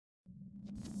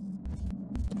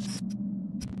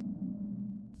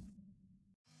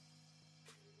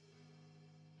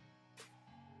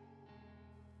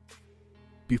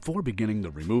Before beginning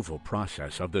the removal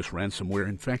process of this ransomware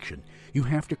infection, you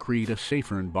have to create a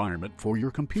safer environment for your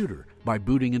computer by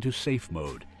booting into safe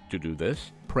mode. To do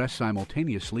this, press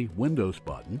simultaneously Windows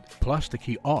button plus the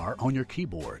key R on your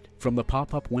keyboard. From the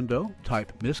pop-up window,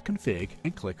 type misconfig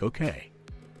and click OK.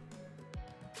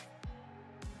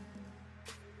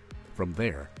 From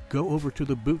there, go over to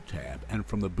the Boot tab and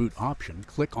from the Boot option,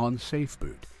 click on Safe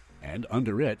Boot, and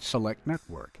under it, select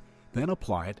Network. Then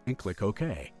apply it and click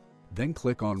OK. Then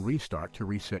click on Restart to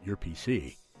reset your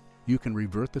PC. You can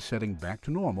revert the setting back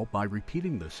to normal by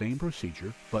repeating the same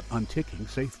procedure but unticking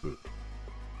Safe Boot.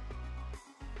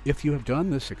 If you have done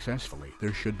this successfully,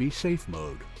 there should be Safe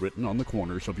Mode written on the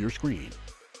corners of your screen.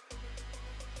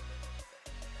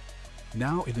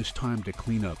 Now it is time to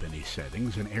clean up any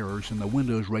settings and errors in the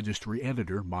Windows Registry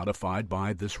Editor modified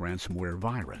by this ransomware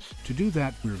virus. To do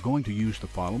that, we're going to use the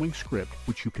following script,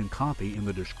 which you can copy in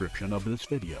the description of this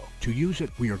video. To use it,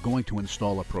 we are going to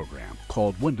install a program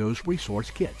called Windows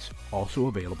Resource Kits, also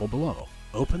available below.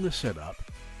 Open the setup,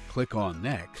 click on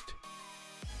Next,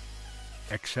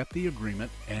 accept the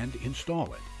agreement, and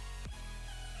install it.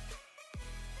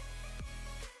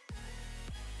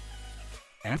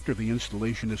 After the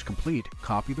installation is complete,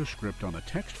 copy the script on a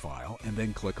text file and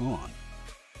then click on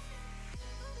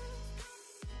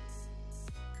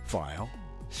File,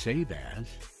 Save As,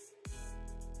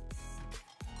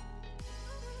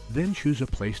 then choose a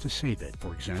place to save it,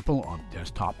 for example on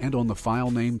desktop, and on the file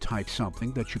name type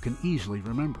something that you can easily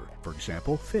remember, for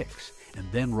example fix,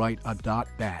 and then write a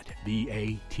 .bat,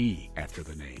 B-A-T, after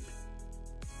the name.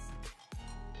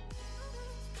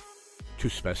 To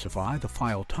specify the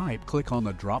file type, click on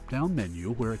the drop-down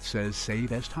menu where it says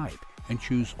Save as Type and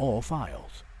choose All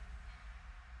Files.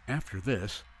 After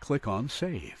this, click on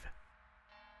Save.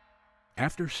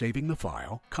 After saving the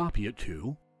file, copy it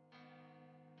to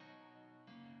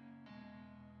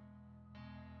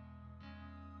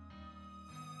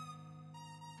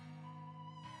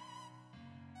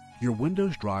your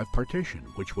Windows Drive partition,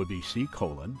 which would be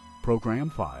Program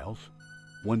Files,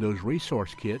 Windows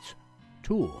Resource Kits,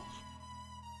 Tools.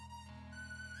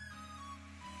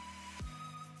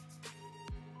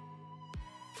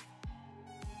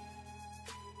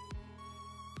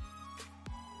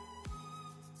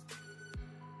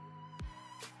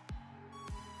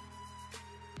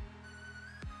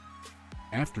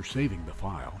 After saving the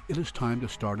file, it is time to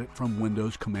start it from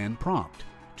Windows Command Prompt.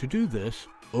 To do this,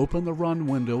 open the Run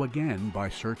window again by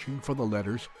searching for the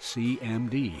letters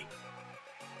CMD.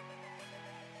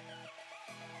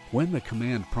 When the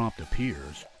command prompt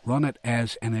appears, run it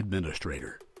as an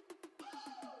administrator.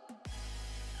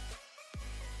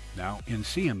 Now in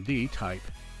CMD, type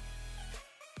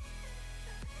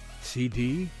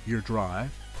CD, your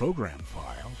drive, Program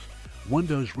Files,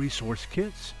 Windows Resource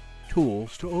Kits,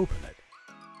 Tools to open it.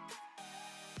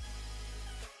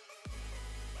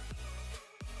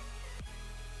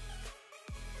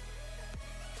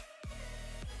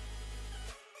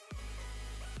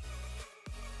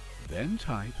 Then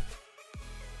type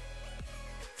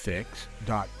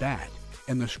fix.bat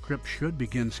and the script should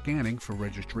begin scanning for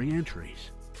registry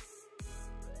entries.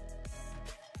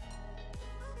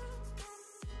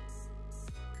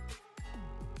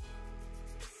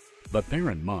 But bear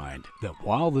in mind that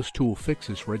while this tool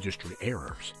fixes registry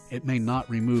errors, it may not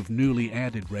remove newly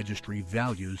added registry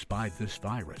values by this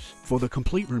virus. For the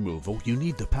complete removal, you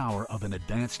need the power of an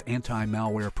advanced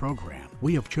anti-malware program.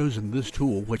 We have chosen this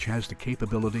tool, which has the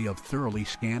capability of thoroughly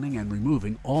scanning and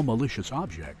removing all malicious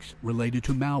objects related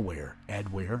to malware,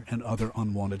 adware, and other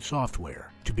unwanted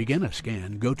software. To begin a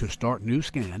scan, go to Start New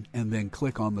Scan and then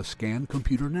click on the Scan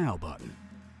Computer Now button.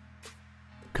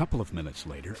 A couple of minutes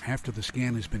later, after the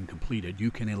scan has been completed,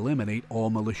 you can eliminate all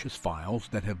malicious files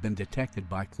that have been detected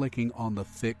by clicking on the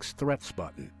Fix Threats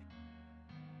button.